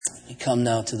come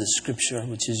now to the Scripture,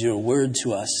 which is your word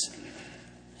to us,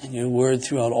 and your word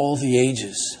throughout all the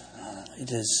ages. It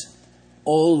has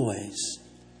always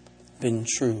been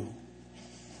true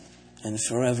and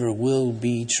forever will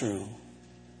be true.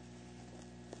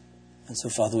 And so,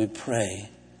 Father, we pray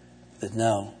that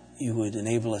now you would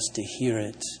enable us to hear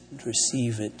it,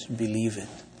 receive it, believe it,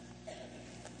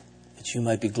 that you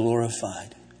might be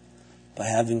glorified by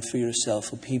having for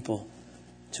yourself a people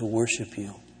to worship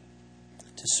you,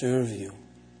 to serve you,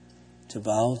 to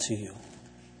bow to you,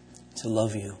 to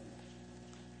love you.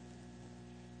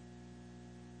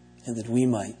 And that we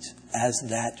might, as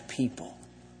that people,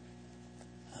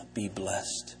 be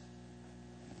blessed.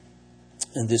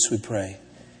 And this we pray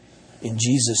in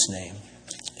Jesus' name.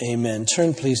 Amen.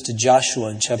 Turn please to Joshua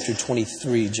in chapter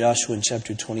 23. Joshua in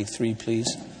chapter 23,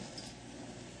 please.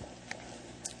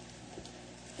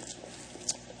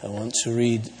 I want to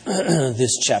read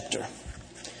this chapter.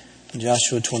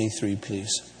 Joshua 23,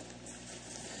 please.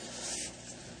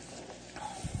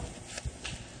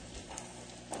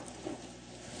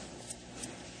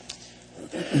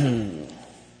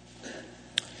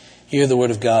 Hear the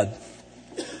word of God.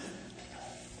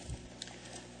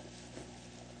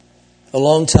 A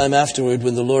long time afterward,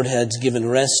 when the Lord had given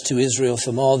rest to Israel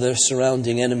from all their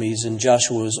surrounding enemies, and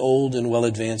Joshua was old and well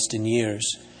advanced in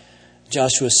years,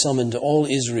 Joshua summoned all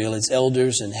Israel, its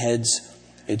elders and heads,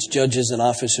 its judges and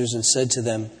officers, and said to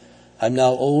them, I am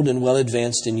now old and well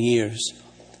advanced in years,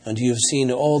 and you have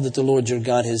seen all that the Lord your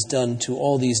God has done to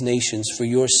all these nations for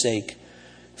your sake.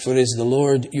 For it is the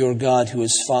Lord your God who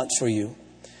has fought for you.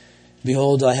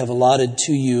 Behold, I have allotted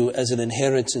to you as an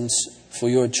inheritance for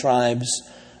your tribes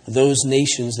those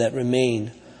nations that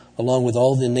remain, along with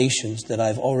all the nations that I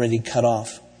have already cut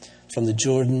off, from the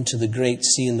Jordan to the great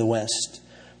sea in the west.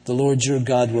 The Lord your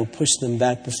God will push them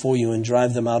back before you and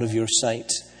drive them out of your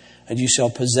sight, and you shall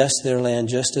possess their land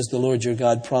just as the Lord your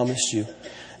God promised you.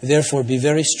 Therefore be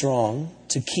very strong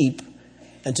to keep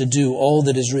and to do all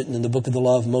that is written in the book of the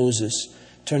law of Moses,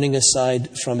 turning aside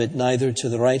from it neither to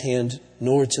the right hand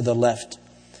nor to the left,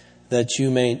 that you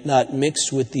may not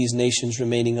mix with these nations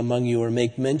remaining among you, or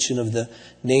make mention of the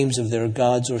names of their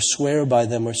gods, or swear by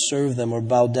them, or serve them, or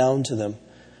bow down to them.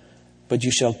 But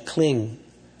you shall cling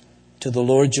to the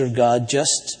Lord your God,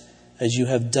 just as you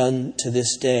have done to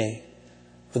this day.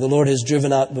 For the Lord has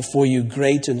driven out before you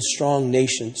great and strong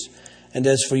nations, and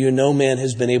as for you, no man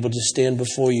has been able to stand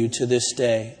before you to this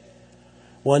day.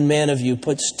 One man of you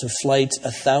puts to flight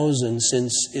 1,000,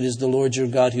 since it is the Lord your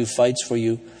God who fights for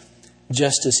you,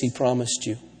 just as he promised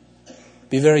you.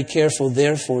 Be very careful,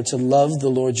 therefore, to love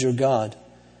the Lord your God.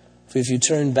 For if you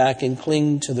turn back and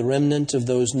cling to the remnant of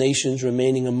those nations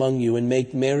remaining among you, and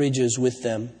make marriages with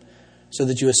them, so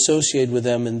that you associate with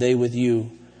them and they with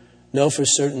you, know for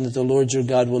certain that the Lord your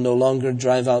God will no longer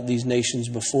drive out these nations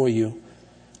before you,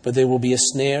 but they will be a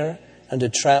snare and a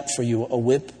trap for you, a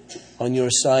whip on your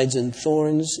sides and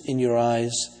thorns in your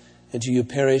eyes, until you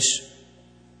perish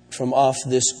from off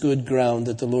this good ground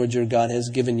that the Lord your God has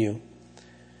given you.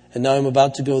 And now I'm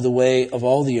about to go the way of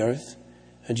all the earth,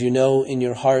 and you know in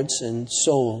your hearts and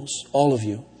souls, all of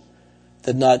you,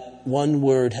 that not one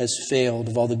word has failed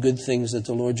of all the good things that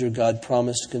the Lord your God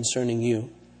promised concerning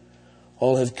you.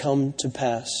 All have come to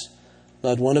pass.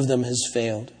 Not one of them has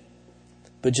failed.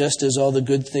 But just as all the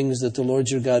good things that the Lord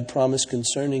your God promised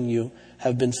concerning you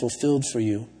have been fulfilled for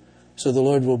you, so the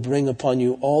Lord will bring upon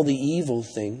you all the evil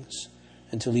things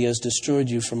until he has destroyed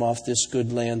you from off this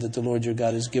good land that the Lord your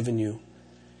God has given you.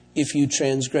 If you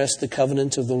transgress the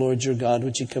covenant of the Lord your God,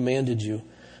 which he commanded you,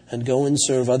 and go and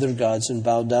serve other gods and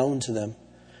bow down to them,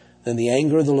 then the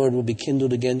anger of the Lord will be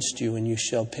kindled against you, and you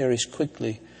shall perish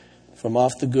quickly from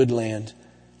off the good land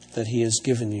that he has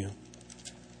given you.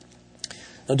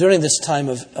 Now, during this time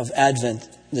of Advent,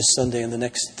 this Sunday and the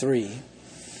next 3,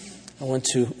 I want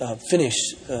to finish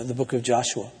the book of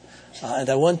Joshua. And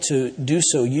I want to do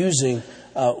so using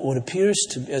what appears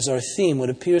to, as our theme, what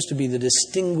appears to be the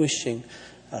distinguishing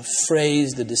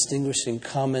phrase, the distinguishing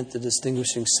comment, the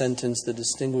distinguishing sentence, the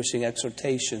distinguishing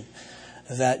exhortation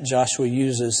that Joshua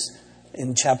uses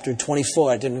in chapter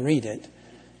 24. I didn't read it,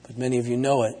 but many of you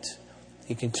know it.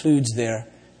 He concludes there,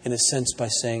 in a sense, by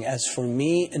saying, as for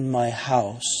me and my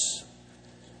house,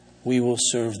 we will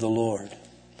serve the Lord.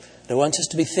 And I want us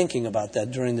to be thinking about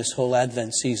that during this whole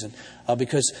Advent season,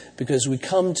 because we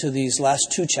come to these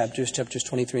last 2 chapters, chapters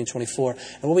 23 and 24,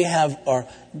 and what we have are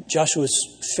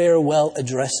Joshua's farewell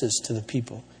addresses to the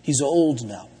people. He's old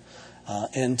now,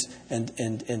 and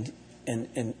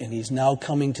he's now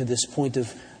coming to this point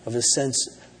of a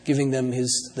sense, giving them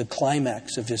the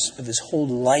climax of his whole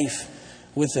life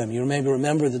with them. You may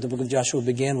remember that the book of Joshua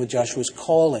began with Joshua's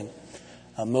calling.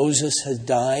 Moses had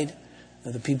died.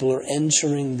 The people are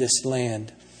entering this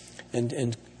land.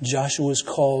 And Joshua was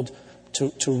called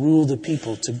to rule the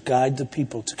people, to guide the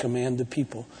people, to command the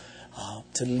people,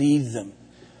 to lead them.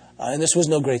 And this was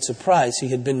no great surprise. He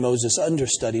had been Moses'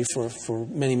 understudy for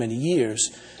many, many years.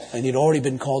 And he'd already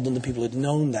been called, and the people had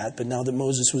known that. But now that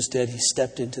Moses was dead, he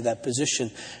stepped into that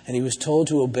position. And he was told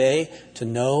to obey, to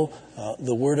know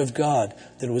the Word of God,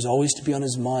 that it was always to be on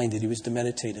his mind, that he was to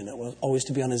meditate in it, was always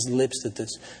to be on his lips, that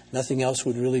nothing else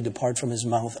would really depart from his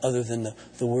mouth other than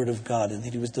the Word of God, and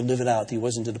that he was to live it out. He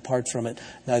wasn't to depart from it,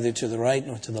 neither to the right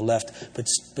nor to the left,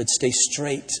 but stay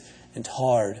straight and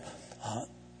hard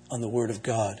on the Word of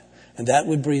God. And that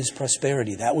would bring his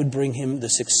prosperity. That would bring him the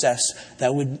success.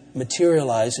 That would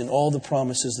materialize in all the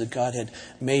promises that God had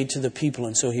made to the people.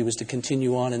 And so he was to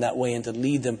continue on in that way and to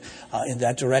lead them in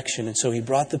that direction. And so he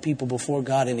brought the people before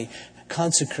God, and he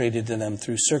consecrated to them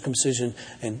through circumcision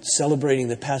and celebrating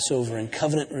the Passover and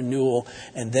covenant renewal,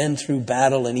 and then through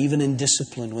battle and even in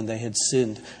discipline when they had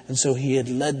sinned. And so he had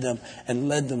led them and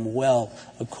led them well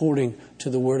according to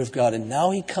the Word of God. And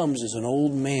now he comes as an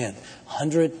old man,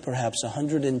 100, perhaps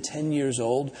 110 years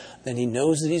old. Then he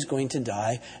knows that he's going to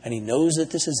die, and he knows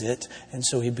that this is it. And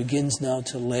so he begins now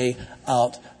to lay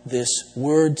out this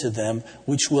word to them,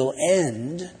 which will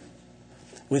end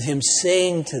with him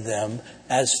saying to them,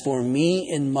 "As for me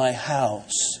and my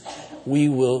house, we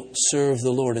will serve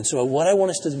the Lord." And so what I want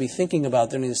us to be thinking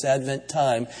about during this Advent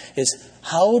time is,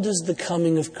 how does the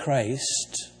coming of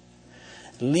Christ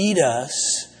lead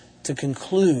us to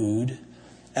conclude,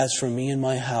 "As for me and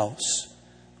my house,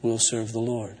 we'll serve the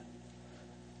Lord"?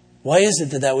 Why is it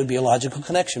that would be a logical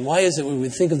connection? Why is it we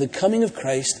would think of the coming of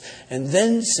Christ and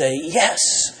then say, yes,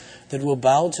 that we'll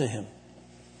bow to him,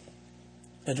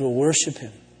 that we'll worship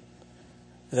him,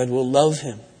 that we'll love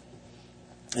him,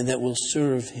 and that we'll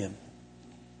serve him?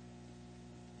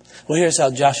 Well, here's how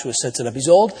Joshua sets it up. He's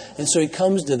old, and so he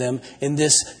comes to them in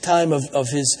this time of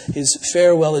his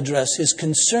farewell address. His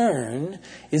concern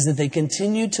is that they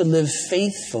continue to live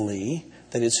faithfully,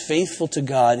 that is, faithful to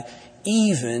God,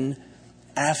 even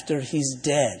after he's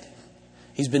dead.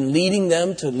 He's been leading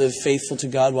them to live faithful to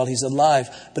God while he's alive.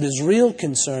 But his real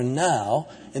concern now,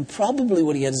 and probably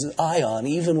what he had his eye on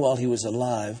even while he was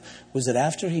alive, was that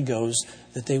after he goes,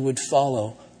 that they would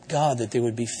follow God, that they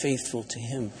would be faithful to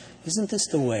him. Isn't this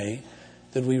the way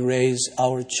that we raise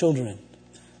our children?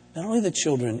 Not only the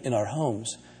children in our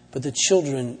homes, but the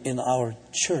children in our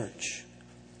church.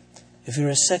 If you're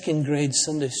a second grade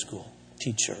Sunday school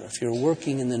teacher, if you're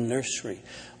working in the nursery,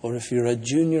 or if you're a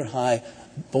junior high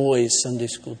boys Sunday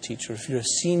school teacher, if you're a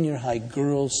senior high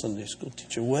girls Sunday school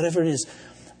teacher, whatever it is,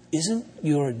 isn't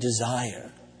your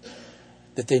desire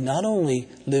that they not only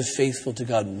live faithful to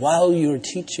God while you're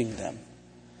teaching them,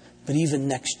 but even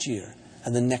next year,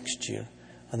 and the next year,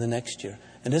 and the next year?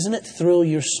 And doesn't it thrill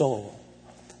your soul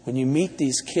when you meet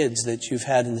these kids that you've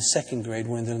had in the second grade,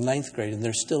 when they're in the 9th grade, and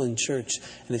they're still in church,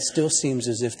 and it still seems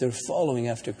as if they're following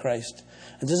after Christ?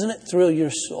 And doesn't it thrill your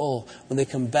soul when they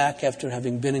come back after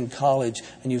having been in college,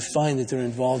 and you find that they're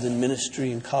involved in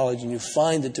ministry in college, and you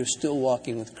find that they're still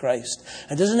walking with Christ?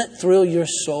 And doesn't it thrill your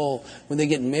soul when they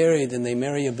get married and they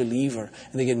marry a believer,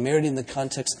 and they get married in the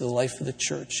context of the life of the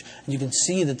church, and you can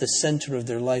see that the center of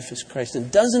their life is Christ?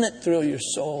 And doesn't it thrill your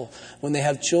soul when they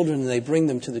have children and they bring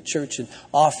them to the church and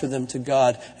offer them to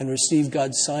God and receive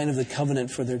God's sign of the covenant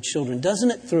for their children?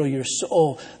 Doesn't it thrill your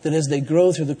soul that as they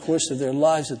grow through the course of their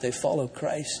lives that they follow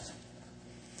Christ?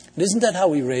 And isn't that how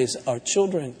we raise our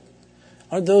children?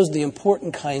 Aren't those the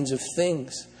important kinds of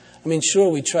things? I mean, sure,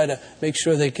 we try to make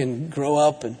sure they can grow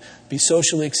up and be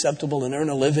socially acceptable and earn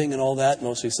a living and all that,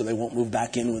 mostly so they won't move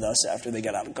back in with us after they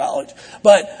get out of college.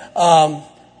 But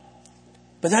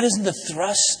that isn't the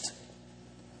thrust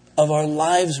of our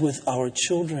lives with our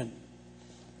children.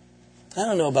 I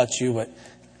don't know about you, but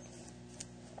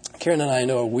Karen and I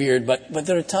know are weird, but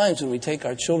there are times when we take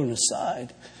our children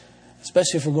aside,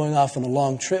 especially if we're going off on a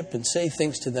long trip, and say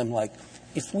things to them like,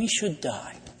 "If we should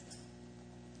die,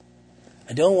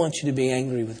 I don't want you to be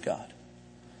angry with God.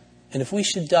 And if we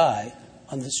should die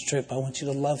on this trip, I want you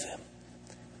to love him.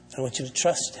 I want you to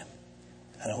trust him.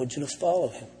 And I want you to follow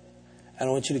him. And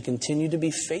I want you to continue to be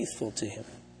faithful to him."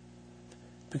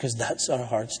 Because that's our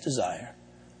heart's desire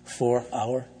for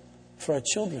our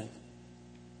children.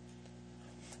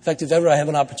 In fact, if ever I have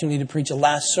an opportunity to preach a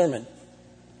last sermon,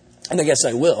 and I guess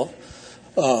I will,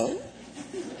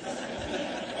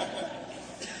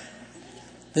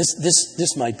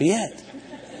 this might be it.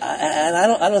 And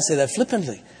I don't say that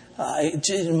flippantly.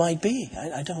 It might be.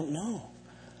 I don't know.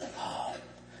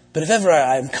 But if ever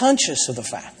I'm conscious of the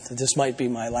fact that this might be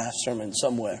my last sermon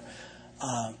somewhere,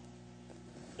 I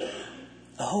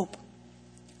hope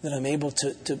that I'm able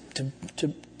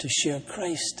to share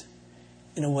Christ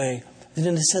in a way that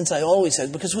in a sense I always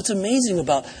had. Because what's amazing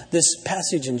about this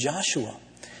passage in Joshua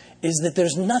is that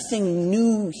there's nothing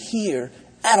new here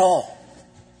at all.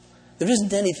 There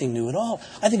isn't anything new at all.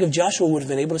 I think if Joshua would have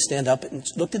been able to stand up and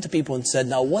looked at the people and said,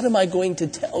 now what am I going to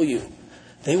tell you?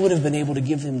 They would have been able to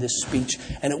give him this speech,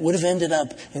 and it would have ended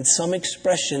up in some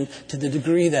expression to the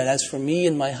degree that, as for me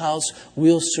and my house,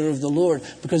 we'll serve the Lord.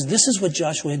 Because this is what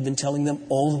Joshua had been telling them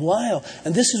all the while.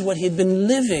 And this is what he had been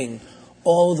living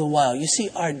all the while. You see,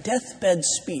 our deathbed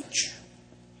speech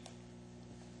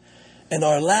and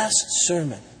our last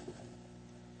sermon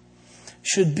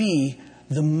should be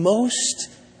the most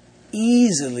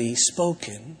easily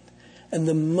spoken and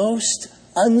the most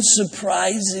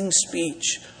unsurprising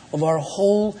speech of our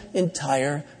whole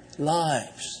entire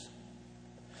lives.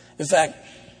 In fact,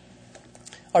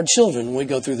 our children, when we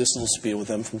go through this little spiel with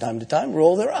them from time to time,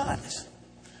 roll their eyes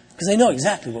because they know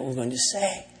exactly what we're going to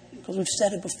say because we've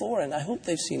said it before, and I hope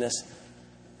they've seen us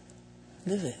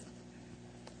live it.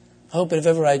 I hope that if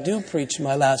ever I do preach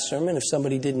my last sermon, if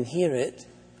somebody didn't hear it,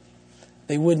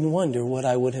 they wouldn't wonder what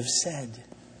I would have said.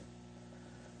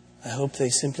 I hope they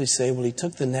simply say, well, he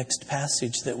took the next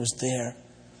passage that was there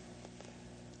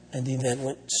and he then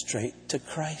went straight to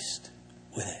Christ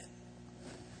with it.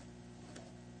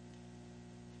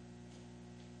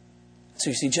 So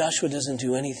you see, Joshua doesn't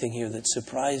do anything here that's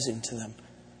surprising to them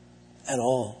at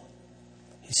all.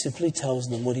 He simply tells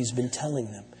them what he's been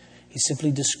telling them. He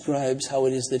simply describes how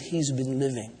it is that he's been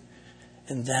living.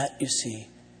 And that, you see,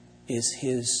 is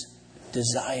his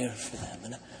desire for them.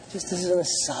 And just as an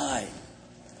aside,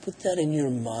 put that in your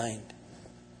mind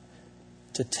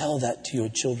to tell that to your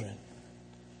children,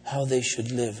 how they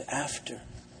should live after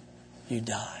you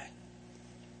die.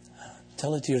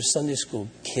 Tell it to your Sunday school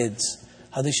kids,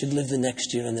 how they should live the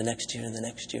next year and the next year and the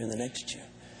next year and the next year.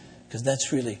 Because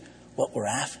that's really what we're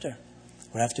after.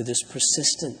 We're after this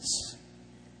persistence.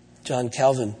 John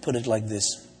Calvin put it like this.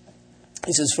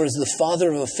 He says, for as the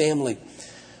father of a family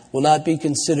will not be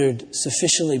considered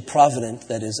sufficiently provident,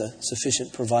 that is, a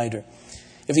sufficient provider,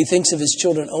 if he thinks of his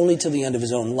children only to the end of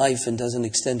his own life and doesn't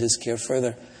extend his care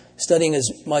further, studying as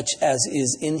much as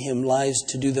is in him lies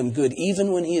to do them good,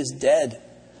 even when he is dead.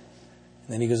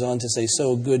 And then he goes on to say,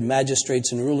 so good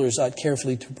magistrates and rulers ought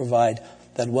carefully to provide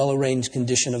that well-arranged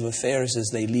condition of affairs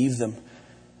as they leave them.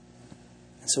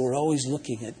 And so we're always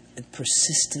looking at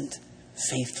persistent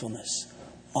faithfulness,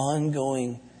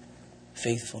 ongoing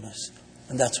faithfulness.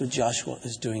 And that's what Joshua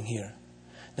is doing here.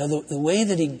 Now, the way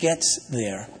that he gets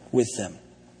there with them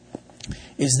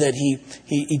is that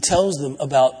he tells them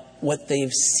about what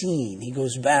they've seen. He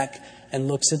goes back and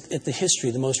looks at the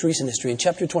history, the most recent history. In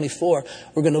chapter 24,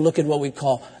 we're going to look at what we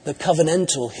call the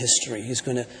covenantal history. He's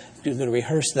going to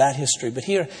rehearse that history. But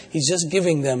here, he's just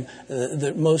giving them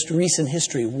the most recent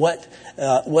history, what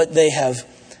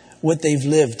they've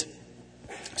lived,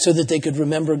 so that they could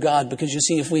remember God. Because you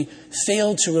see, if we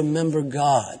fail to remember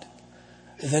God,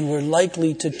 then we're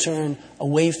likely to turn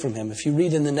away from him. If you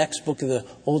read in the next book of the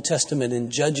Old Testament in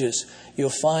Judges,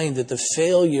 you'll find that the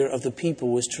failure of the people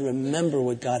was to remember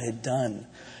what God had done.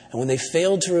 And when they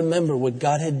failed to remember what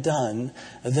God had done,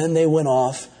 then they went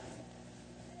off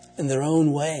in their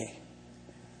own way.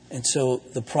 And so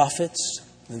the prophets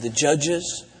and the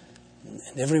judges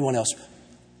and everyone else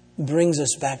brings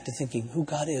us back to thinking who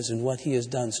God is and what he has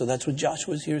done. So that's what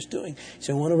Joshua here is doing.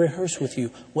 So I want to rehearse with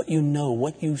you what you know,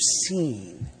 what you've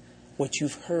seen, what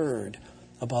you've heard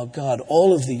about God.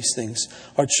 All of these things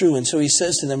are true. And so he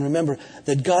says to them, remember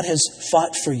that God has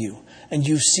fought for you and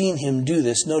you've seen him do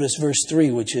this. Notice verse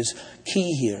 3, which is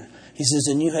key here. He says,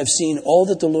 and you have seen all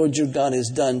that the Lord your God has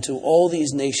done to all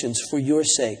these nations for your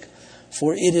sake.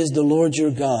 For it is the Lord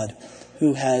your God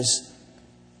who's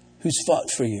fought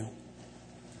for you.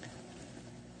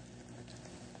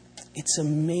 It's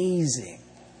amazing.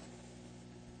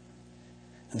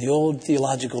 The old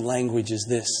theological language is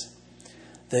this,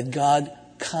 that God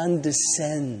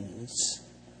condescends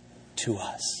to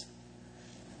us.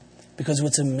 Because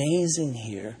what's amazing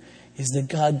here is that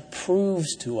God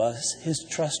proves to us his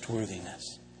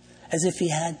trustworthiness, as if he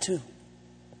had to.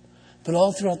 But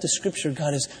all throughout the Scripture,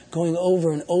 God is going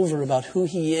over and over about who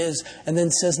he is, and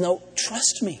then says, no,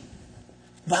 trust me,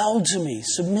 bow to me,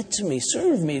 submit to me,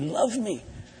 serve me, love me.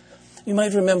 You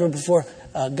might remember before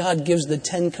God gives the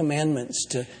 10 Commandments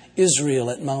to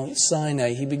Israel at Mount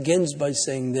Sinai, he begins by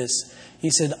saying this. He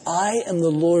said, I am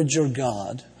the Lord your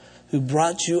God who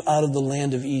brought you out of the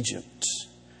land of Egypt.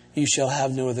 You shall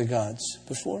have no other gods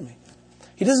before me.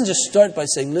 He doesn't just start by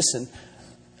saying, listen,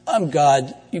 I'm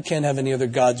God. You can't have any other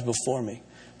gods before me.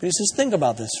 But he says, think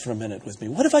about this for a minute with me.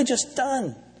 What have I just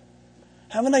done?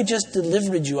 Haven't I just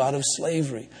delivered you out of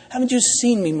slavery? Haven't you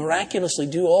seen me miraculously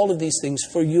do all of these things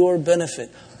for your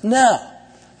benefit? Now,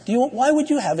 why would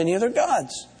you have any other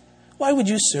gods? Why would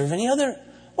you serve any other?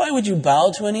 Why would you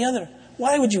bow to any other?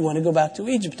 Why would you want to go back to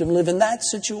Egypt and live in that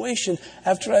situation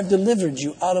after I've delivered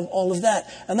you out of all of that?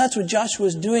 And that's what Joshua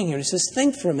is doing here. He says,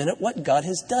 think for a minute what God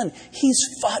has done. He's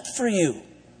fought for you.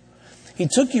 He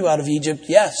took you out of Egypt,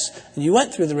 yes. And you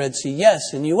went through the Red Sea,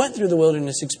 yes. And you went through the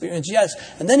wilderness experience, yes.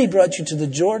 And then he brought you to the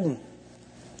Jordan.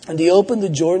 And he opened the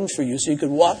Jordan for you so you could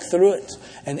walk through it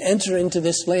and enter into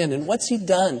this land. And what's he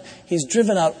done? He's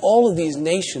driven out all of these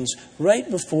nations right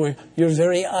before your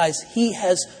very eyes. He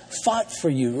has fought for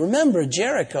you. Remember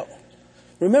Jericho.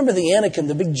 Remember the Anakim,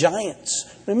 the big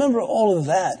giants. Remember all of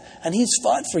that. And he's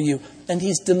fought for you and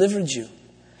he's delivered you.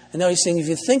 And now he's saying, if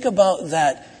you think about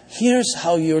that, here's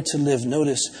how you're to live.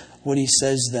 Notice what he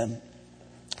says then.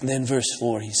 And then verse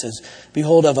 4, he says,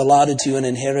 behold, I've allotted to you an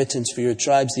inheritance for your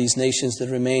tribes, these nations that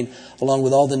remain, along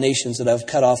with all the nations that I've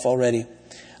cut off already,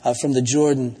 from the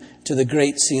Jordan to the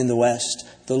great sea in the west.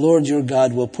 The Lord your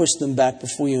God will push them back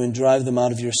before you and drive them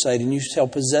out of your sight, and you shall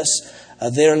possess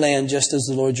their land just as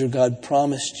the Lord your God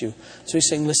promised you. So he's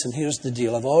saying, listen, here's the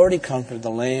deal. I've already conquered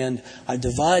the land. I've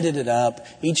divided it up.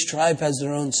 Each tribe has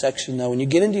their own section. Now, when you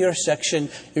get into your section,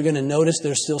 you're going to notice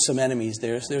there's still some enemies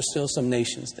there. There's still some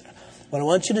nations there. What I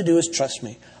want you to do is trust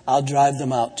me. I'll drive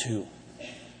them out too.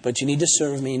 But you need to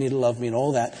serve me, you need to love me and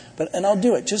all that. And I'll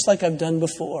do it just like I've done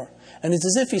before. And it's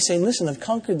as if he's saying, listen, I've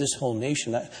conquered this whole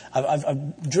nation.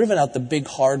 I've driven out the big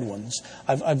hard ones.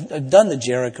 I've done the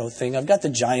Jericho thing. I've got the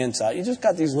giants out. You just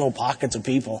got these little pockets of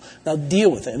people. Now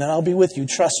deal with it and I'll be with you.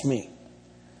 Trust me.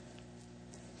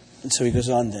 And so he goes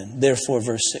on then. Therefore,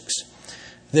 verse 6.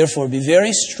 Therefore, be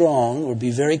very strong or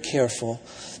be very careful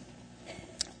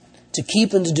to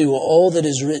keep and to do all that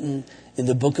is written in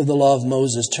the book of the law of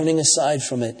Moses, turning aside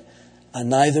from it,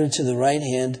 neither to the right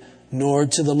hand nor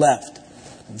to the left.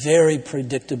 Very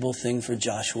predictable thing for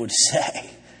Joshua to say,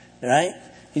 right?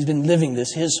 He's been living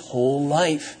this his whole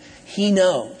life. He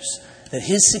knows that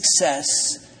his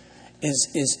success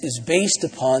is based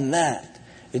upon that.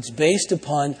 It's based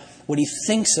upon what he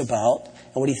thinks about,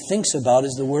 and what he thinks about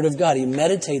is the Word of God. He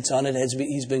meditates on it as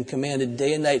he's been commanded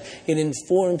day and night. It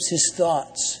informs his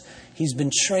thoughts. He's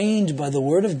been trained by the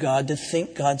Word of God to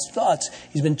think God's thoughts.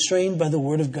 He's been trained by the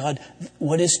Word of God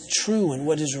what is true and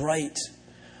what is right.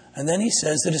 And then he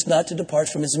says that it's not to depart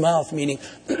from his mouth, meaning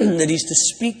that he's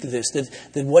to speak this,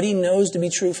 that what he knows to be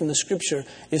true from the Scripture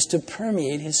is to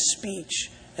permeate his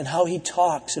speech and how he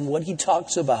talks and what he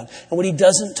talks about and what he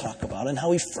doesn't talk about and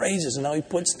how he phrases and how he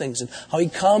puts things and how he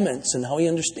comments and how he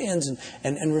understands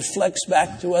and reflects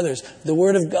back to others. The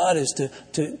Word of God is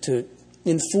to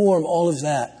inform all of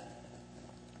that.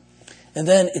 And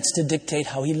then it's to dictate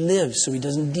how he lives so he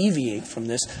doesn't deviate from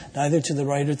this, neither to the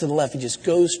right or to the left. He just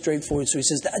goes straight forward. So he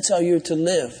says, that's how you're to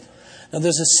live. Now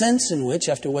there's a sense in which,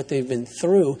 after what they've been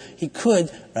through, he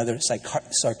could rather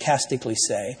sarcastically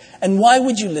say, and why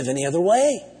would you live any other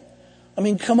way? I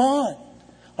mean, come on.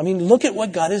 I mean, look at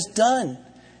what God has done.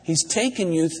 He's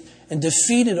taken you and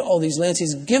defeated all these lands.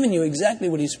 He's given you exactly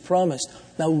what he's promised.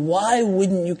 Now, why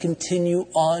wouldn't you continue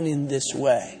on in this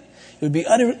way? It would be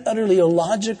utterly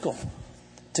illogical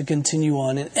to continue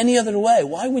on in any other way.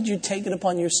 Why would you take it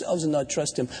upon yourselves and not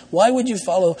trust him? Why would you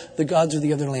follow the gods of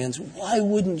the other lands? Why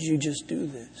wouldn't you just do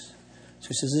this? So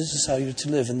he says, this is how you're to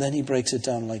live. And then he breaks it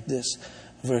down like this.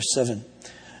 Verse 7.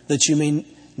 That you may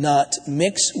not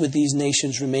mix with these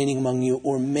nations remaining among you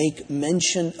or make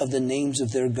mention of the names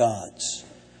of their gods.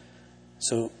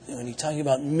 So when he's talking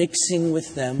about mixing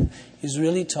with them, he's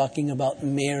really talking about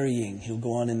marrying. He'll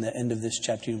go on in the end of this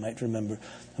chapter, you might remember,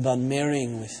 about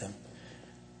marrying with them.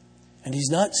 And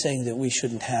he's not saying that we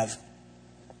shouldn't have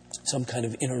some kind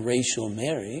of interracial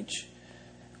marriage.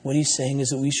 What he's saying is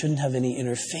that we shouldn't have any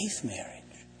interfaith marriage.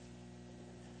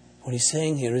 What he's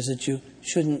saying here is that you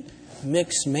shouldn't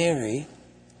mix marry,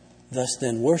 thus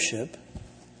then worship,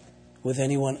 with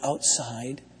anyone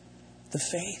outside the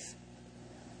faith.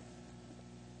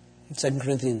 2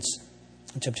 Corinthians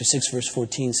chapter 6 verse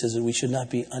 14 says that we should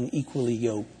not be unequally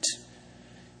yoked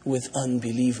with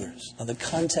unbelievers. Now the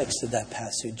context of that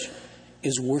passage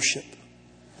is worship.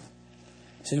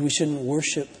 He said we shouldn't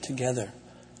worship together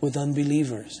with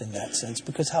unbelievers in that sense,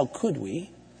 because how could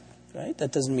we? Right?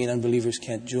 That doesn't mean unbelievers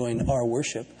can't join our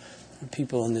worship. There are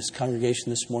people in this congregation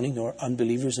this morning who are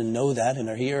unbelievers and know that and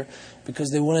are here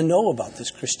because they want to know about this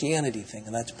Christianity thing,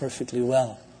 and that's perfectly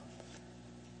well.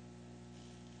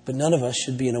 But none of us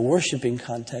should be in a worshiping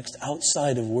context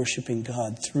outside of worshiping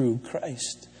God through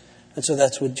Christ. And so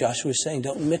that's what Joshua is saying.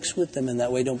 Don't mix with them in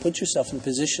that way. Don't put yourself in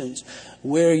positions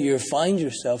where you find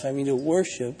yourself having to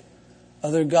worship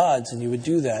other gods, and you would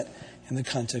do that in the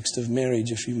context of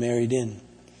marriage if you married in.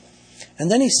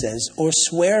 And then he says, or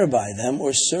swear by them,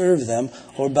 or serve them,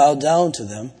 or bow down to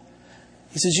them.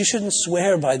 He says you shouldn't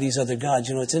swear by these other gods.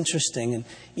 You know, it's interesting, and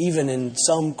even in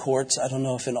some courts, I don't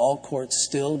know if in all courts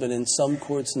still, but in some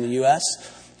courts in the U.S.,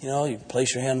 you know, you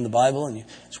place your hand on the Bible and you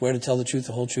swear to tell the truth,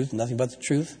 the whole truth, and nothing but the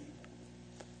truth.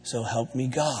 So help me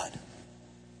God.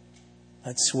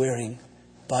 That's swearing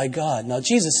by God. Now,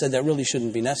 Jesus said that really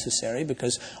shouldn't be necessary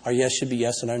because our yes should be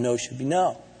yes and our no should be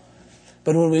no.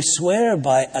 But when we swear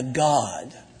by a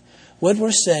God, what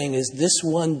we're saying is this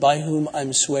one by whom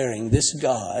I'm swearing, this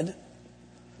God,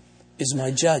 is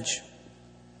my judge.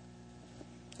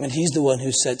 And he's the one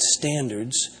who sets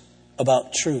standards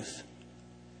about truth.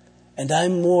 And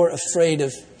I'm more afraid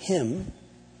of him,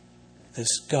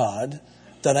 this God,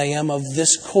 than I am of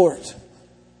this court.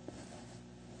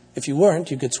 If you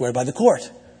weren't, you could swear by the court.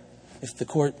 If the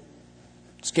court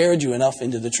scared you enough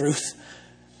into the truth.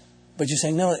 But you're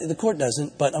saying, no, the court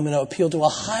doesn't, but I'm going to appeal to a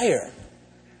higher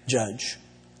judge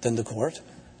than the court,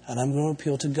 and I'm going to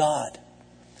appeal to God.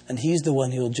 And he's the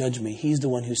one who will judge me. He's the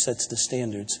one who sets the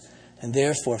standards. And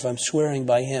therefore, if I'm swearing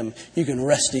by him, you can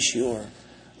rest assured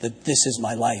that this is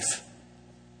my life.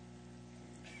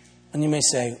 And you may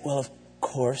say, well, of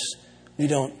course, we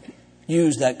don't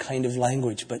use that kind of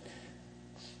language, but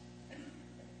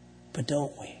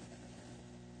don't we?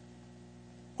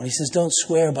 When he says don't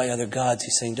swear by other gods,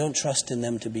 he's saying don't trust in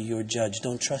them to be your judge.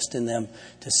 Don't trust in them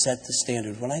to set the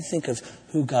standard. When I think of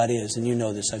who God is, and you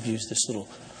know this, I've used this little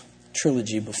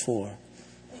trilogy before.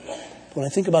 When I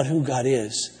think about who God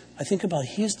is, I think about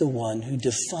he's the one who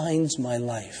defines my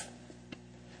life.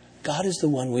 God is the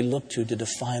one we look to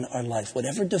define our life.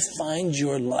 Whatever defines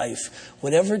your life,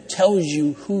 whatever tells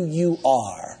you who you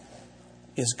are,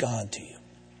 is God to you.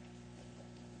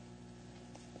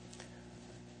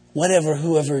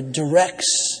 Whoever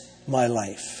directs my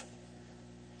life,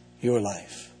 your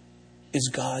life, is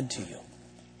God to you.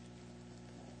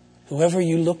 Whoever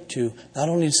you look to, not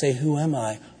only to say, who am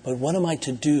I, but what am I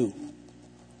to do?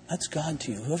 That's God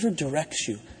to you. Whoever directs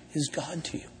you is God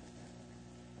to you.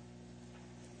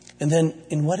 And then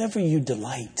in whatever you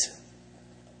delight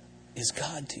is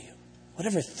God to you.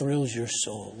 Whatever thrills your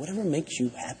soul, whatever makes you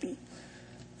happy,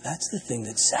 that's the thing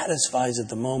that satisfies at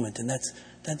the moment, and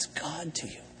that's God to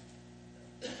you.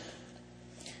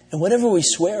 And whatever we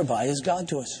swear by is God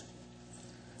to us.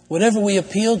 Whatever we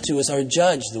appeal to is our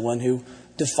judge, the one who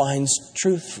defines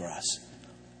truth for us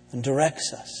and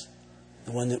directs us,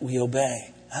 the one that we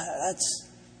obey.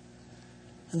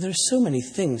 And there's so many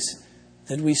things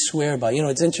that we swear by. You know,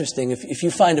 it's interesting. If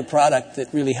you find a product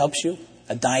that really helps you,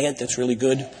 a diet that's really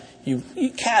good, you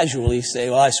casually say,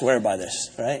 well, I swear by this,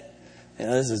 right? You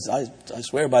know, I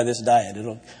swear by this diet.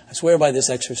 I swear by this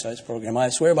exercise program. I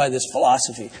swear by this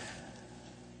philosophy.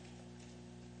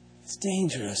 It's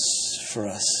dangerous for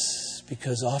us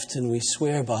because often we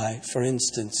swear by, for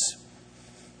instance,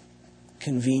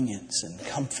 convenience and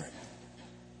comfort.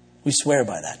 We swear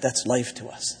by that. That's life to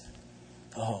us.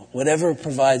 Oh, whatever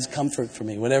provides comfort for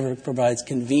me, whatever provides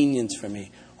convenience for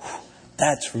me,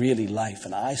 that's really life,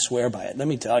 and I swear by it. Let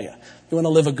me tell you, you want to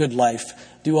live a good life,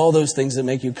 do all those things that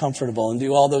make you comfortable and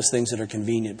do all those things that are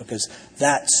convenient because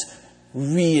that's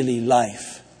really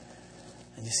life.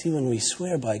 And you see, when we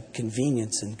swear by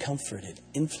convenience and comfort, it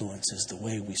influences the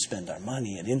way we spend our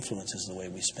money. It influences the way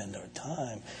we spend our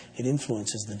time. It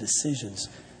influences the decisions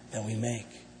that we make.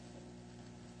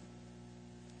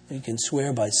 You can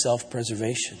swear by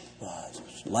self-preservation.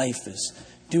 Life is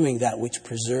doing that which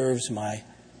preserves my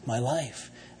life.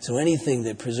 So anything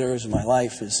that preserves my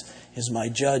life is my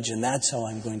judge, and that's how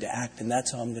I'm going to act, and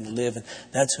that's how I'm going to live, and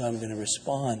that's how I'm going to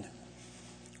respond.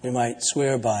 We might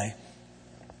swear by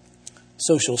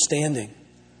social standing.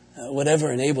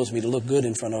 Whatever enables me to look good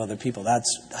in front of other people,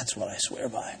 that's what I swear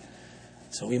by.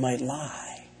 So we might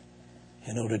lie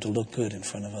in order to look good in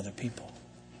front of other people.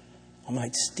 I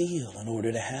might steal in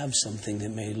order to have something that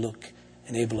may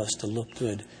enable us to look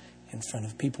good in front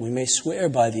of people. We may swear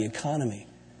by the economy.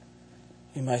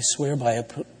 We might swear by a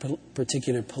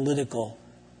particular political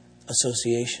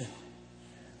association.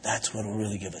 That's what will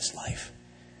really give us life.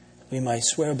 We might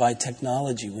swear by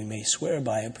technology. We may swear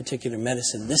by a particular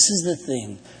medicine. This is the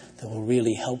thing that will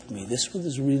really help me. This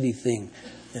is really the thing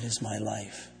that is my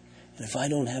life. And if I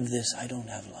don't have this, I don't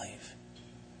have life.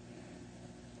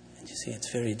 And you see,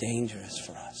 it's very dangerous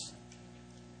for us.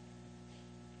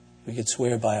 We could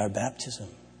swear by our baptism.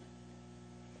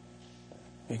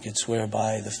 We could swear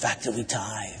by the fact that we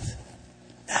tithe.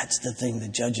 That's the thing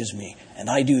that judges me. And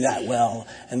I do that well,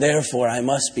 and therefore I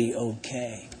must be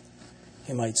okay.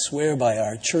 You might swear by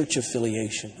our church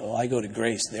affiliation. Oh, I go to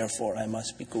Grace, therefore I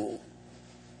must be cool.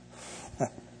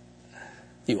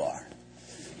 You are.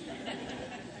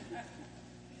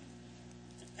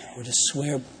 We're to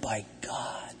swear by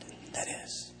God, that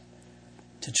is,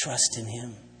 to trust in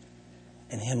Him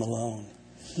and Him alone.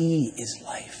 He is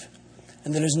life.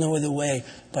 And there is no other way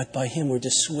but by Him. We're to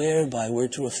swear by, we're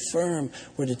to affirm,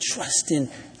 we're to trust in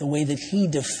the way that He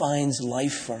defines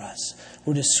life for us.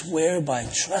 We're to swear by,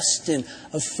 trust in,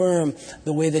 affirm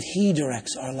the way that He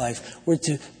directs our life. We're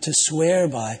to swear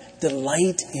by,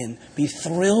 delight in, be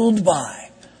thrilled by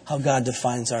how God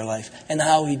defines our life and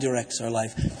how He directs our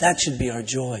life. That should be our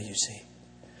joy, you see.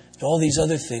 All these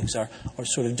other things are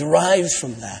sort of derived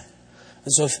from that.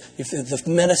 And so if the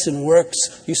medicine works,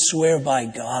 you swear by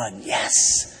God.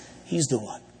 Yes, He's the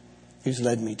one who's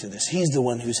led me to this. He's the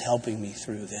one who's helping me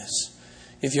through this.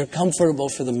 If you're comfortable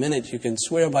for the minute, you can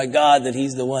swear by God that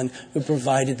He's the one who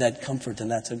provided that comfort. And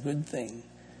that's a good thing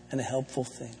and a helpful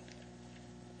thing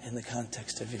in the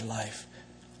context of your life.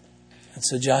 And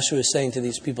so Joshua is saying to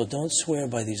these people, don't swear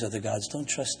by these other gods. Don't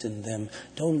trust in them.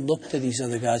 Don't look to these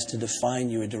other gods to define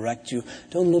you or direct you.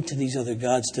 Don't look to these other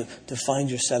gods to find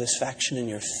your satisfaction and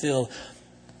your fill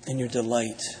and your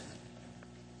delight.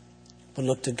 But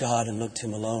look to God and look to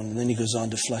Him alone. And then he goes on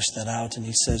to flesh that out. And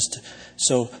he says,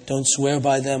 so don't swear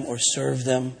by them or serve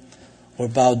them or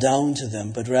bow down to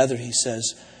them. But rather, he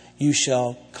says, you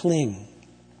shall cling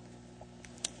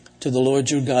to the Lord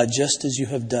your God just as you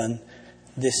have done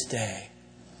this day.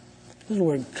 The little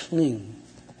word cling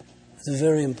is a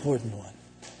very important one.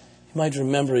 You might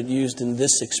remember it used in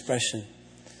this expression.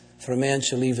 For a man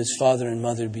shall leave his father and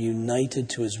mother, be united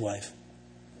to his wife.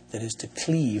 That is, to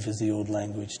cleave is the old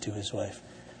language, to his wife.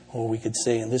 Or we could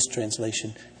say in this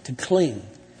translation, to cling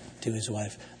to his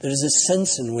wife. There is a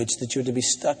sense in which that you're to be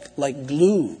stuck like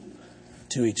glue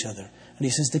to each other. And he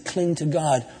says to cling to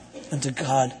God and to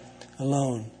God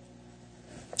alone.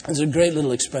 There's a great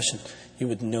little expression. You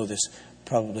would know this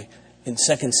probably in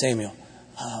 2 Samuel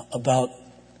about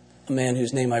a man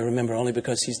whose name I remember only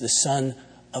because he's the son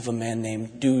of a man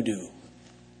named Dudu.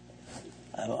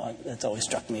 That's always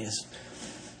struck me as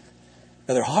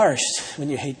rather harsh when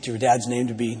you hate your dad's name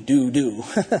to be Dudu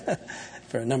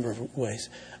for a number of ways.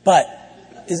 But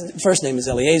his first name is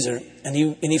Eleazar, and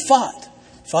he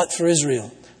fought for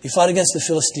Israel. He fought against the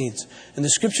Philistines. And the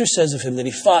scripture says of him that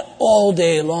he fought all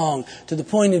day long to the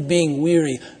point of being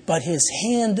weary, but his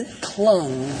hand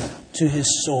clung to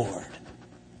his sword.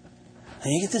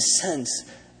 And you get the sense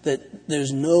that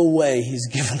there's no way he's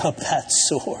given up that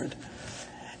sword.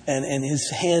 And his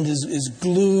hand is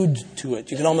glued to it.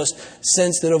 You can almost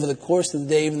sense that over the course of the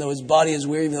day, even though his body is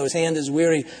weary, even though his hand is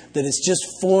weary, that it's just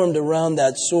formed around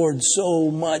that sword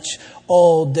so much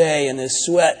all day. And his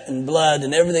sweat and blood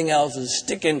and everything else is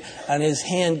sticking on his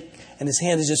hand. And his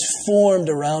hand is just formed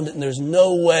around it. And there's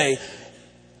no way.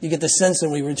 You get the sense that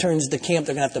when he returns to camp,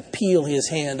 they're going to have to peel his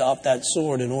hand off that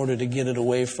sword in order to get it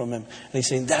away from him. And he's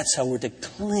saying that's how we're to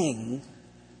cling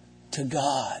to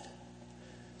God.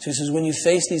 So he says, when you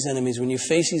face these enemies, when you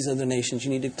face these other nations,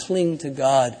 you need to cling to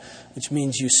God, which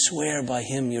means you swear by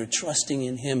Him. You're trusting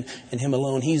in Him and Him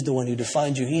alone. He's the one who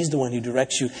defines you. He's the one who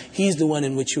directs you. He's the one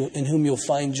in whom you'll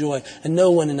find joy, and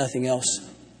no one and nothing else.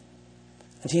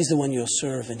 And He's the one you'll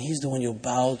serve, and He's the one you'll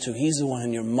bow to. He's the one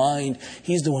in your mind.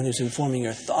 He's the one who's informing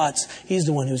your thoughts. He's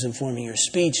the one who's informing your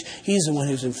speech. He's the one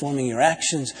who's informing your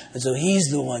actions. And so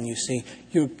He's the one, you see,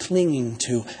 you're clinging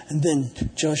to. And then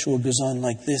Joshua goes on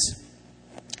like this.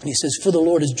 He says, for the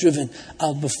Lord has driven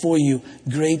out before you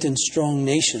great and strong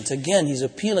nations. Again, he's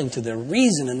appealing to their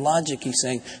reason and logic. He's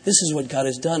saying, this is what God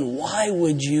has done. Why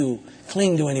would you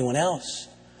cling to anyone else?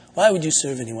 Why would you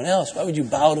serve anyone else? Why would you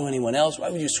bow to anyone else? Why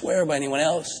would you swear by anyone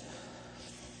else?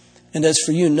 And as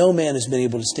for you, no man has been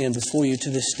able to stand before you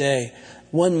to this day.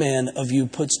 One man of you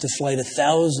puts to flight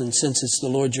 1,000, since it's the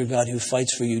Lord your God who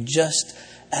fights for you, just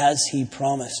as He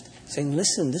promised. Saying,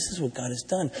 listen, this is what God has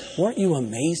done. Weren't you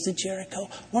amazed at Jericho?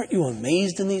 Weren't you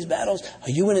amazed in these battles? How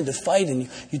you went into fight and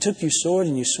you took your sword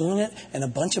and you swung it and a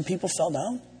bunch of people fell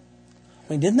down?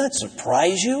 I mean, didn't that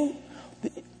surprise you?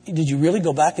 Did you really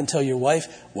go back and tell your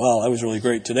wife, well, I was really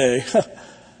great today?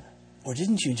 Or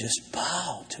didn't you just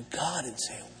bow to God and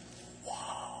say,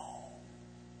 wow?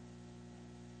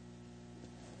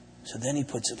 So then he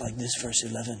puts it like this, verse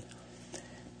 11.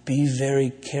 Be very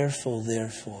careful,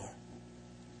 therefore,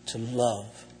 to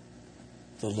love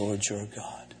the Lord your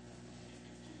God.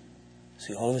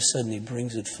 See, all of a sudden he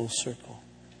brings it full circle.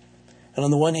 And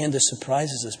on the one hand, this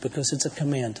surprises us because it's a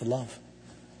command to love.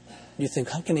 You think,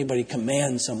 how can anybody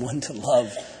command someone to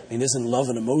love? I mean, isn't love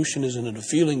an emotion? Isn't it a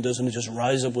feeling? Doesn't it just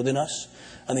rise up within us?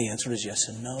 And the answer is yes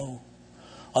and no.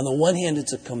 On the one hand,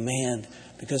 it's a command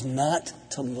because not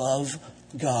to love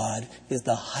God is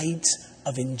the height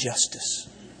of injustice.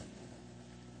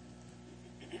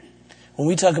 When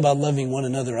we talk about loving one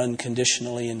another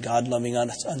unconditionally and God loving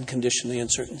us unconditionally in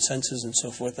certain senses and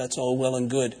so forth, that's all well and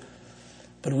good.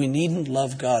 But we needn't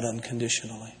love God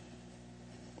unconditionally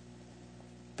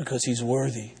because He's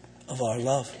worthy of our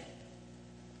love.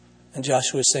 And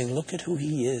Joshua is saying, look at who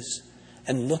He is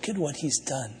and look at what He's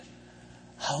done.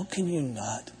 How can you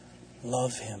not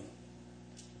love Him?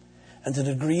 And the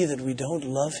degree that we don't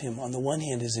love Him, on the one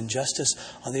hand, is injustice.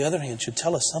 On the other hand, should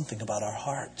tell us something about our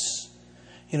hearts.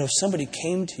 You know, if somebody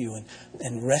came to you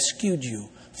and rescued you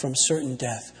from certain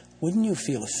death, wouldn't you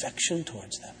feel affection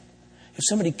towards them? If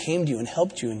somebody came to you and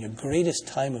helped you in your greatest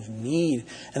time of need,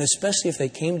 and especially if they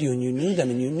came to you and you knew them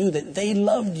and you knew that they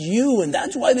loved you and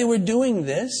that's why they were doing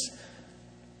this,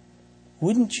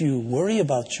 wouldn't you worry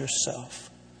about yourself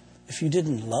if you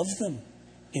didn't love them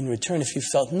in return, if you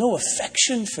felt no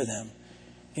affection for them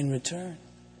in return?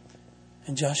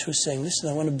 And Joshua's saying, listen,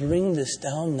 I want to bring this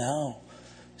down now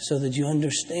so that you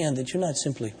understand that you're not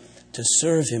simply to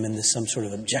serve Him in this some sort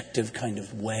of objective kind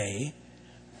of way,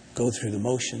 go through the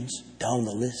motions, down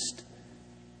the list,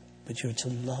 but you're to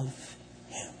love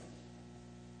Him.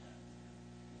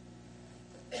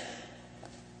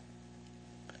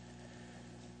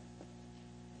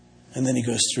 And then he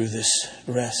goes through this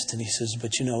rest and he says,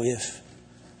 but you know, if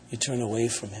you turn away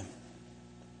from Him,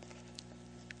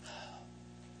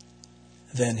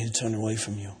 then He'll turn away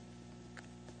from you.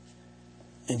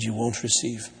 And you won't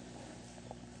receive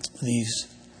these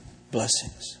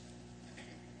blessings.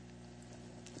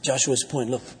 Joshua's point,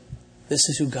 look, this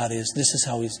is who God is. This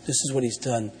is what He's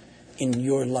done in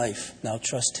your life. Now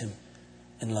trust Him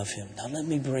and love Him. Now let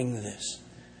me bring this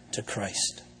to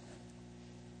Christ.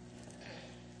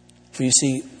 For you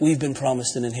see, we've been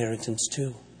promised an inheritance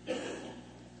too.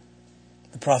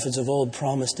 The prophets of old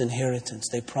promised inheritance.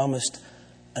 They promised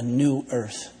a new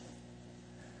earth.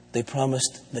 They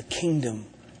promised the kingdom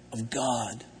of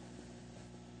God.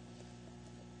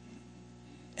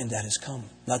 And that has come.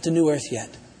 Not the new earth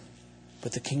yet,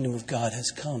 but the kingdom of God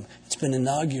has come. It's been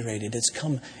inaugurated. It's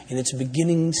come in its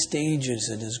beginning stages.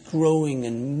 It is growing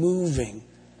and moving.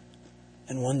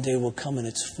 And one day will come in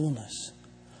its fullness.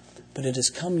 But it has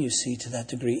come, you see, to that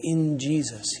degree in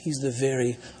Jesus. He's the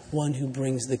very one who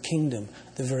brings the kingdom,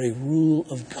 the very rule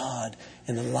of God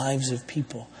in the lives of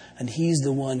people. And He's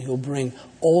the one who will bring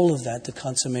all of that to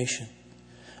consummation.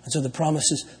 And so the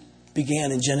promises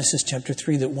began in Genesis chapter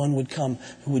 3 that one would come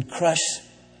who would crush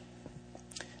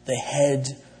the head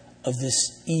of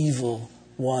this evil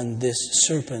one, this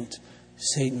serpent,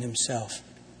 Satan himself.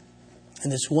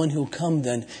 And this one who will come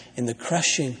then in the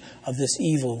crushing of this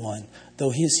evil one, though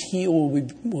his heel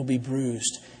will be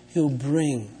bruised, He'll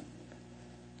bring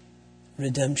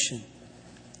redemption.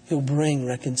 He'll bring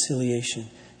reconciliation.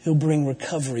 He'll bring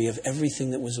recovery of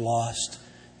everything that was lost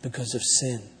because of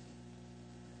sin.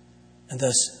 And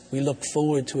thus, we look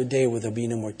forward to a day where there'll be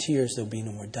no more tears, there'll be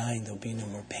no more dying, there'll be no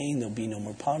more pain, there'll be no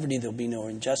more poverty, there'll be no more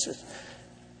injustice,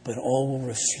 but all will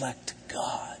reflect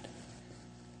God.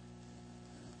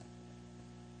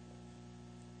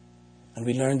 And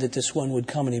we learned that this one would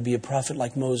come and he'd be a prophet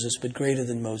like Moses, but greater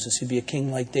than Moses. He'd be a king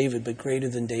like David, but greater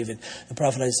than David. The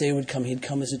prophet Isaiah would come. He'd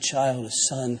come as a child, a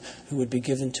son who would be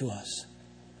given to us.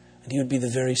 And He would be the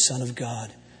very Son of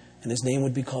God. And His name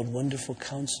would be called Wonderful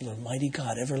Counselor, Mighty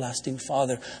God, Everlasting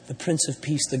Father, the Prince of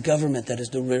Peace. The government, that is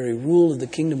the very rule of the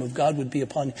kingdom of God, would be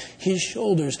upon His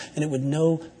shoulders, and it would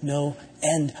know no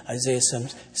end. Isaiah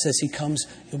says He comes,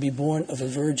 He'll be born of a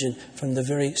virgin from the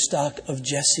very stock of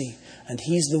Jesse. And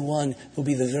He's the one who will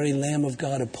be the very Lamb of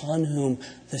God upon whom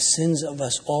the sins of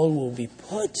us all will be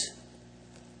put.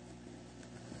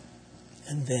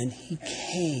 And then He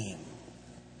came.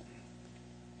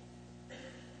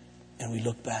 And we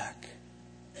look back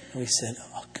and we said,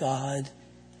 oh, God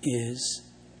is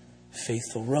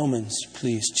faithful. Romans,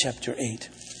 please, chapter 8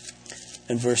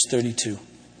 and verse 32.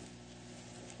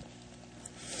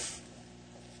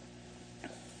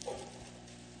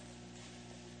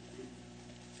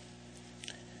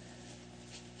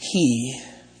 He,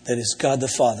 that is God the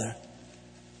Father,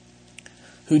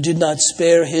 who did not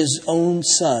spare His own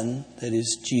Son, that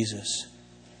is Jesus,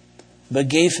 but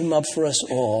gave Him up for us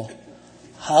all,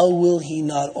 how will He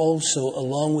not also,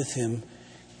 along with Him,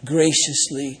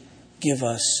 graciously give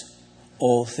us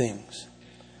all things?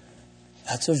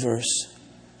 That's a verse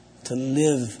to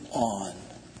live on.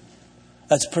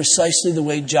 That's precisely the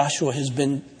way Joshua has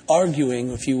been arguing,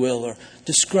 if you will, or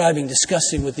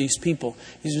discussing with these people.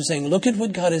 He's been saying, look at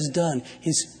what God has done.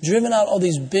 He's driven out all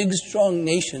these big, strong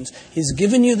nations. He's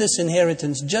given you this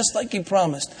inheritance just like He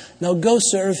promised. Now go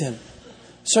serve Him.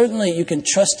 Certainly you can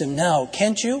trust Him now,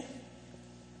 can't you?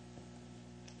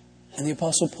 And the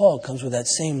Apostle Paul comes with that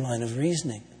same line of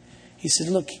reasoning. He said,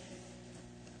 look,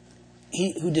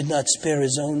 He who did not spare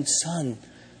his own son,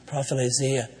 Prophet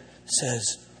Isaiah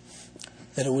says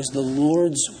that it was the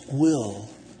Lord's will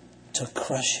to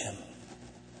crush him.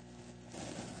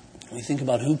 When we think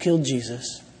about who killed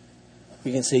Jesus,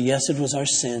 we can say, yes, it was our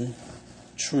sin.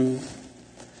 True.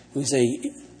 We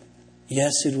say,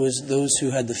 yes, it was those who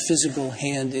had the physical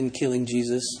hand in killing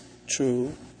Jesus.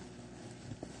 True.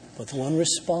 But the one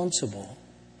responsible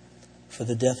for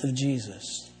the death of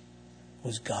Jesus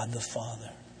was God the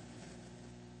Father.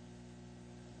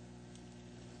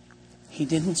 He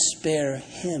didn't spare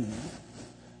him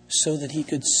so that he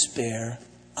could spare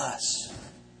us.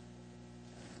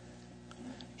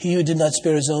 He who did not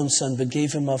spare his own son, but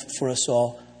gave him up for us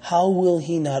all, how will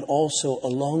he not also,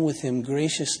 along with him,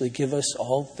 graciously give us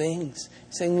all things?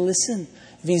 He's saying, listen,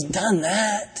 if he's done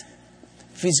that,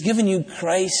 if he's given you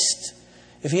Christ,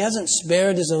 if he hasn't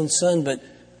spared his own son,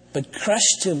 but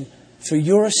crushed him for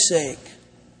your sake,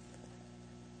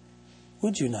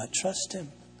 would you not trust him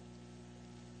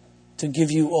to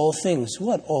give you all things?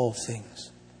 What all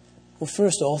things? Well,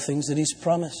 first, all things that he's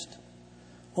promised.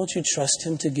 Won't you trust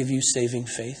him to give you saving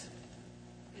faith?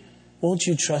 Won't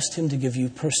you trust him to give you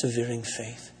persevering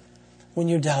faith? When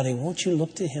you're doubting, won't you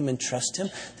look to him and trust him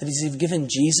that he's given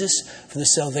Jesus for the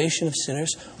salvation of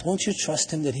sinners? Won't you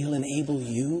trust him that he'll enable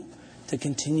you to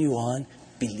continue on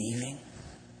believing?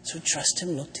 So trust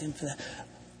him, look to him for that.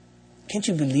 Can't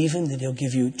you believe him that he'll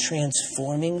give you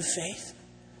transforming faith?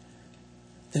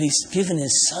 That he's given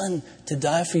his son to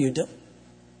die for you.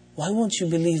 Why won't you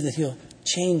believe that he'll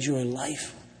change your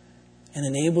life and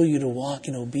enable you to walk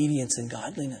in obedience and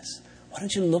godliness? Why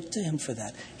don't you look to him for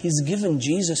that? He's given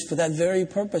Jesus for that very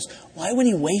purpose. Why would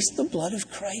he waste the blood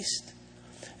of Christ?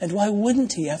 And why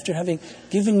wouldn't he, after having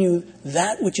given you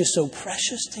that which is so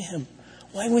precious to him,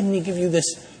 why wouldn't he give you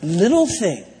this little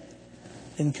thing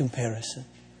in comparison?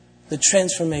 The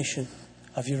transformation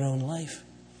of your own life.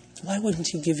 Why wouldn't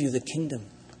he give you the kingdom?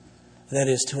 That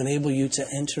is, to enable you to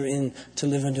enter in, to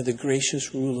live under the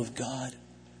gracious rule of God,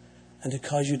 and to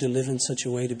cause you to live in such a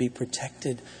way to be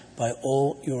protected by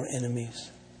all your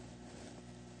enemies,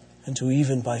 and to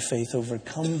even by faith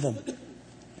overcome them.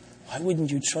 Why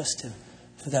wouldn't you trust him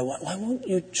for that? Why won't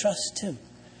you trust him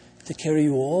to carry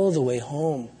you all the way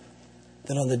home,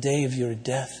 that on the day of your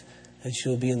death, that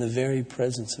you'll be in the very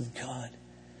presence of God?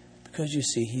 Because you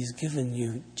see, he's given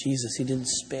you Jesus. He didn't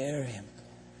spare him,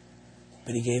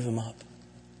 but he gave him up.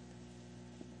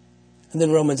 And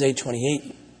then Romans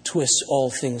 8:28 twists all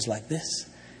things like this.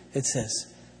 It says,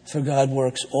 for God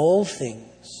works all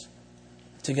things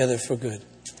together for good,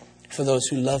 for those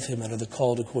who love him and are the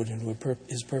called according to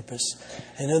his purpose.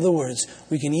 In other words,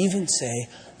 we can even say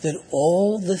that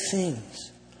all the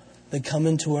things that come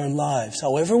into our lives,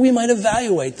 however we might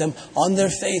evaluate them on their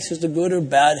face as the good or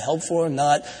bad, helpful or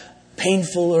not,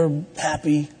 painful or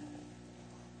happy,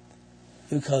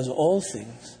 because all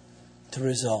things to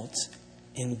result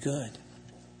in good.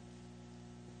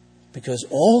 Because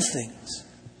all things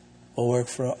will work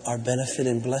for our benefit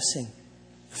and blessing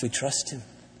if we trust him,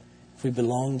 if we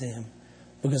belong to him.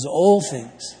 Because all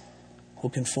things will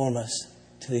conform us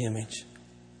to the image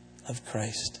of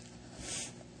Christ.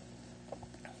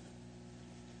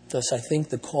 Thus, I think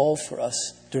the call for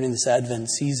us during this Advent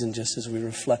season, just as we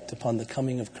reflect upon the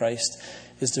coming of Christ,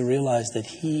 is to realize that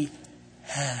he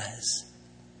has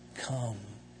come.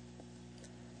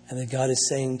 And that God is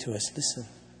saying to us, listen,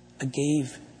 I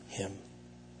gave him.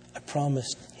 I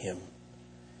promised him.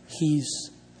 He's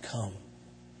come.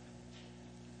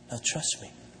 Now trust me.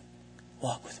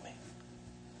 Walk with me.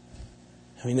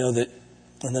 And we know that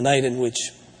on the night in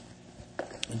which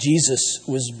Jesus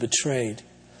was betrayed,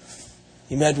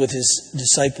 he met with his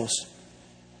disciples.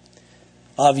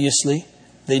 Obviously,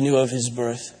 they knew of his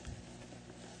birth.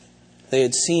 They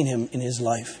had seen him in his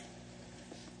life.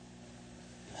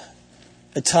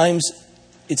 At times,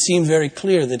 it seemed very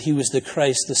clear that he was the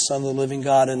Christ, the Son of the living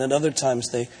God. And at other times,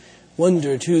 they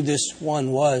wondered who this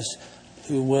one was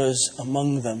who was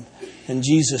among them. And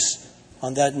Jesus,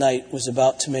 on that night, was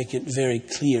about to make it very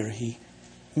clear. He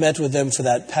met with them for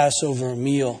that Passover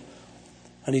meal.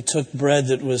 And he took bread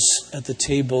that was at the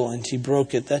table and he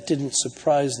broke it. That didn't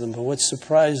surprise them. But what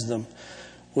surprised them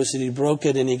was that he broke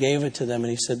it and he gave it to them.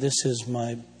 And he said, this is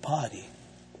my body,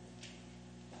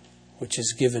 which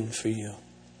is given for you.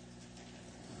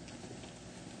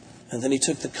 And then he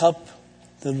took the cup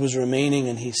that was remaining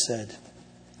and he said,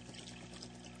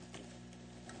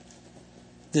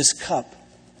 this cup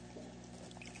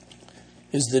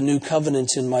is the new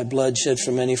covenant in my blood shed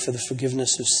for many for the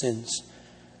forgiveness of sins.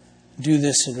 Do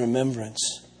this in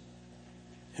remembrance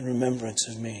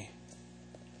of me.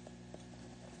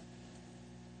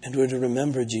 And we're to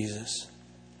remember Jesus.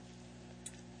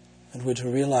 And we're to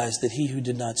realize that he who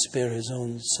did not spare his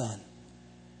own son,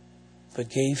 but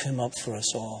gave him up for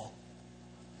us all,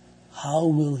 how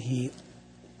will he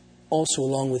also,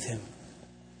 along with him,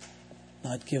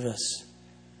 not give us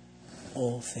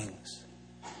all things?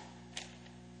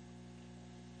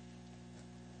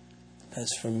 As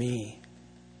for me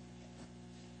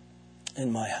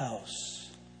and my house,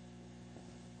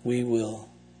 we will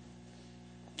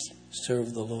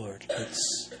serve the Lord.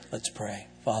 Let's pray.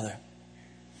 Father,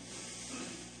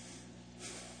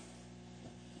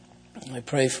 I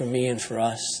pray for me and for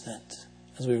us that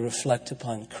as we reflect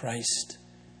upon Christ,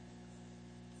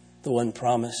 the one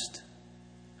promised,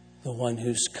 the one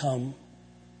who's come,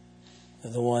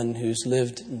 the one who's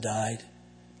lived and died,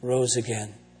 rose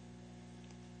again,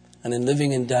 and in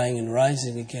living and dying and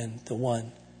rising again, the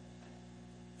one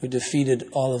who defeated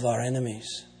all of our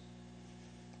enemies,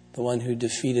 the one who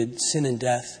defeated sin and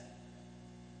death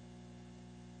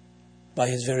by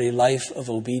his very life of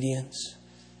obedience,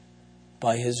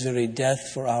 by his very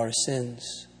death for our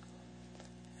sins,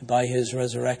 by his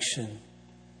resurrection,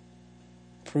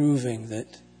 proving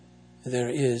that there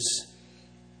is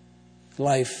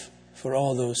life for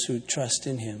all those who trust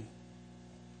in him.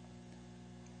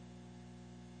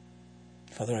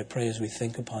 Father, I pray as we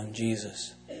think upon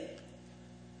Jesus,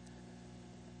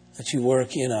 that you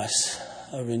work in us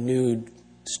a renewed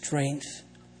strength,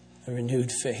 a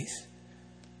renewed faith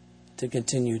to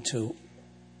continue to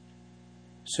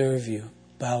serve you,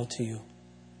 bow to you,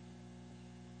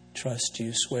 trust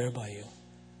you, swear by you.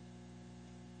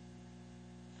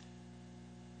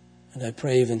 And I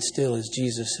pray even still as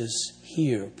Jesus is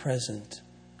here, present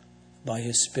by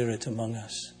his Spirit among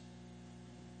us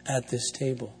at this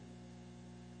table,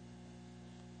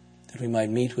 that we might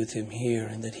meet with him here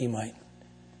and that he might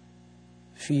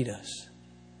feed us,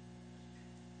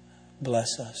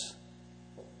 bless us,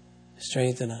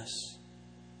 strengthen us,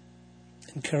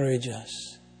 encourage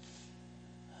us,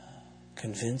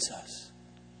 convince us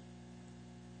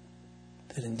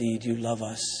that indeed you love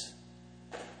us,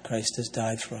 Christ has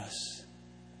died for us,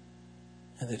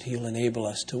 and that he'll enable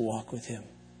us to walk with him.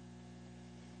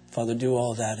 Father, do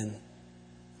all that in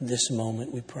this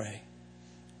moment, we pray.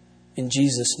 In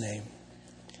Jesus' name,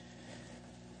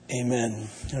 amen.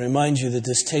 I remind you that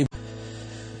this table,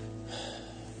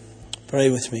 pray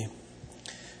with me.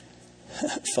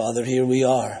 Father, here we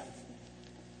are.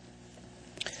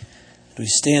 We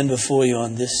stand before you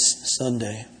on this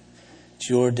Sunday. It's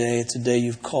your day. It's a day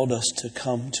you've called us to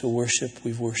come to worship.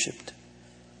 We've worshiped.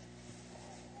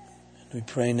 And we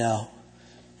pray now,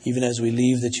 even as we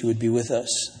leave, that you would be with us.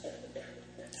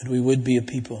 That we would be a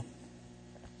people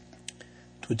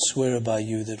that would swear by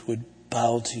you, that would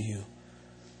bow to you,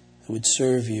 that would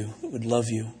serve you, that would love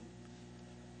you.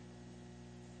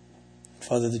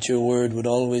 Father, that your word would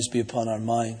always be upon our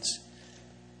minds.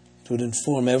 It would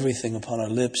inform everything upon our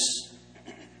lips.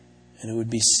 And it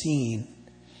would be seen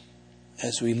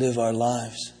as we live our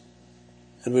lives.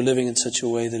 That we're living in such a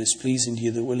way that is pleasing to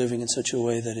you. That we're living in such a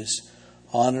way that is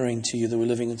honoring to you. That we're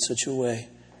living in such a way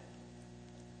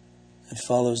that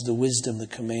follows the wisdom, the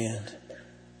command,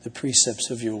 the precepts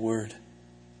of your word.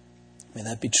 May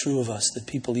that be true of us. That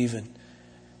people even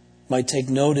might take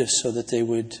notice so that they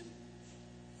would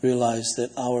realize that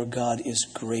our God is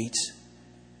great.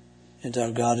 And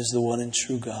our God is the one and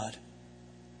true God.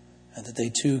 And that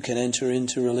they too can enter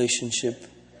into relationship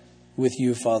with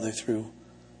you, Father, through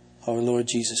our Lord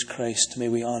Jesus Christ. May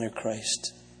we honor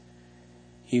Christ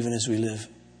even as we live.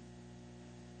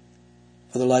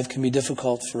 Father, life can be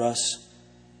difficult for us.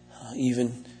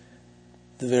 Even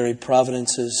the very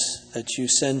providences that you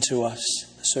send to us,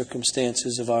 the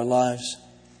circumstances of our lives,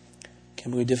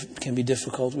 can be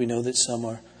difficult. We know that some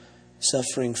are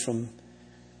suffering from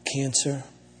cancer.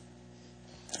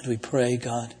 And we pray,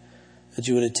 God, that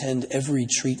you would attend every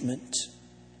treatment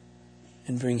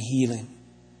and bring healing.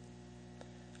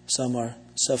 Some are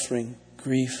suffering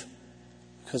grief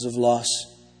because of loss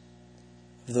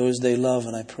of those they love,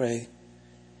 and I pray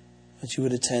that you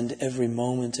would attend every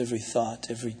moment, every thought,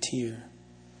 every tear,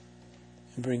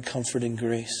 and bring comfort and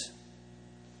grace.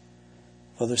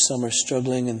 Father, some are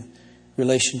struggling in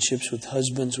relationships with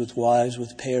husbands, with wives,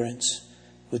 with parents,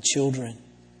 with children.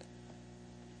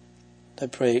 I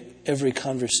pray every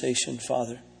conversation,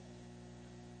 Father,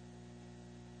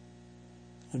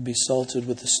 would be salted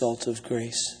with the salt of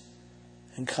grace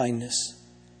and kindness,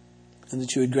 and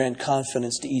that you would grant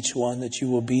confidence to each one that you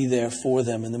will be there for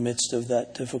them in the midst of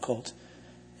that difficult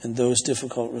and those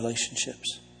difficult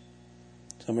relationships.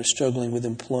 Some are struggling with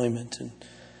employment and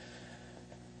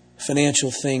financial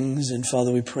things, and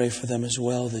Father, we pray for them as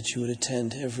well, that you would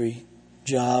attend every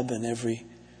job and every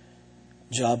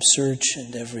job search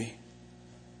and every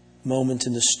moment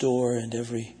in the store and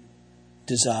every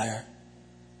desire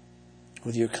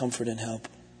with your comfort and help.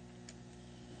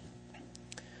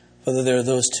 Father, there are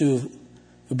those too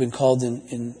who've been called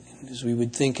in, as we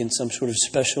would think, in some sort of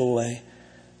special way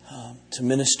to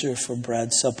minister for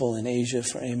Brad Supple in Asia,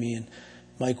 for Amy and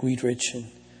Mike Wheatrich in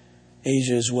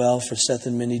Asia as well, for Seth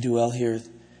and Minnie Duell here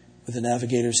with the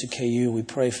Navigators at KU. We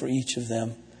pray for each of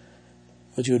them,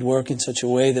 that you would work in such a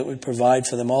way that would provide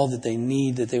for them all that they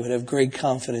need, that they would have great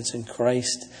confidence in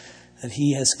Christ, that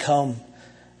He has come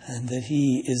and that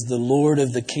He is the Lord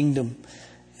of the kingdom,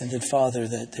 and that, Father,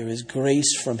 that there is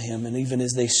grace from Him, and even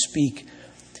as they speak,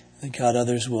 that God,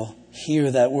 others will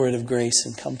hear that word of grace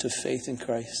and come to faith in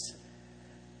Christ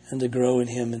and to grow in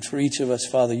Him. And for each of us,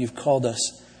 Father, you've called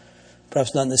us,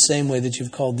 perhaps not in the same way that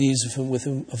you've called these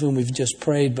of whom we've just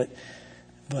prayed, but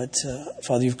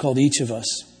Father, you've called each of us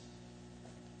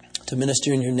to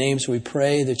minister in your name. So we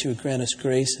pray that you would grant us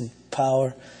grace and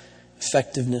power,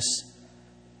 effectiveness,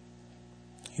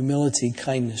 humility,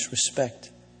 kindness, respect,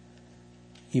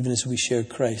 even as we share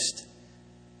Christ.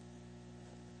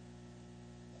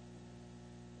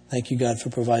 Thank you, God, for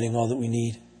providing all that we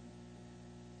need.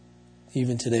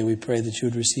 Even today we pray that you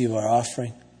would receive our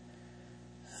offering,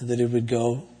 that it would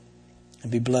go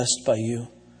and be blessed by you,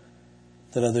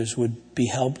 that others would be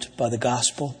helped by the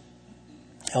gospel,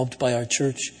 helped by our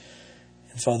church,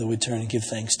 and Father, would turn and give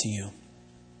thanks to you.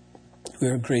 We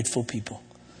are a grateful people.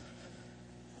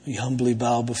 We humbly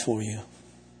bow before you.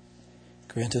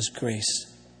 Grant us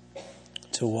grace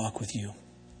to walk with you.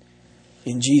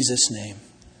 In Jesus' name,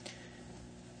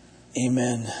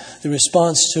 amen. The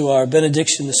response to our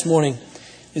benediction this morning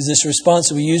is this response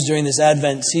that we use during this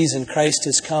Advent season. Christ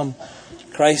has come.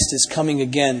 Christ is coming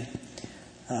again.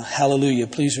 Hallelujah.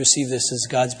 Please receive this as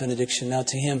God's benediction. Now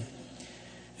to Him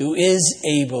who is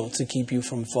able to keep you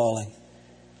from falling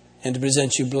and to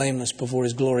present you blameless before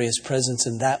His glorious presence,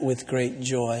 and that with great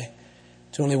joy.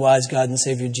 To only wise God and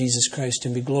Savior Jesus Christ, to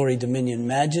be glory, dominion,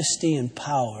 majesty, and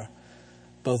power,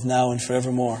 both now and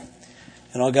forevermore.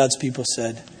 And all God's people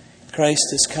said, Christ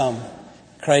has come.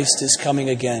 Christ is coming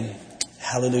again.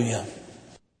 Hallelujah.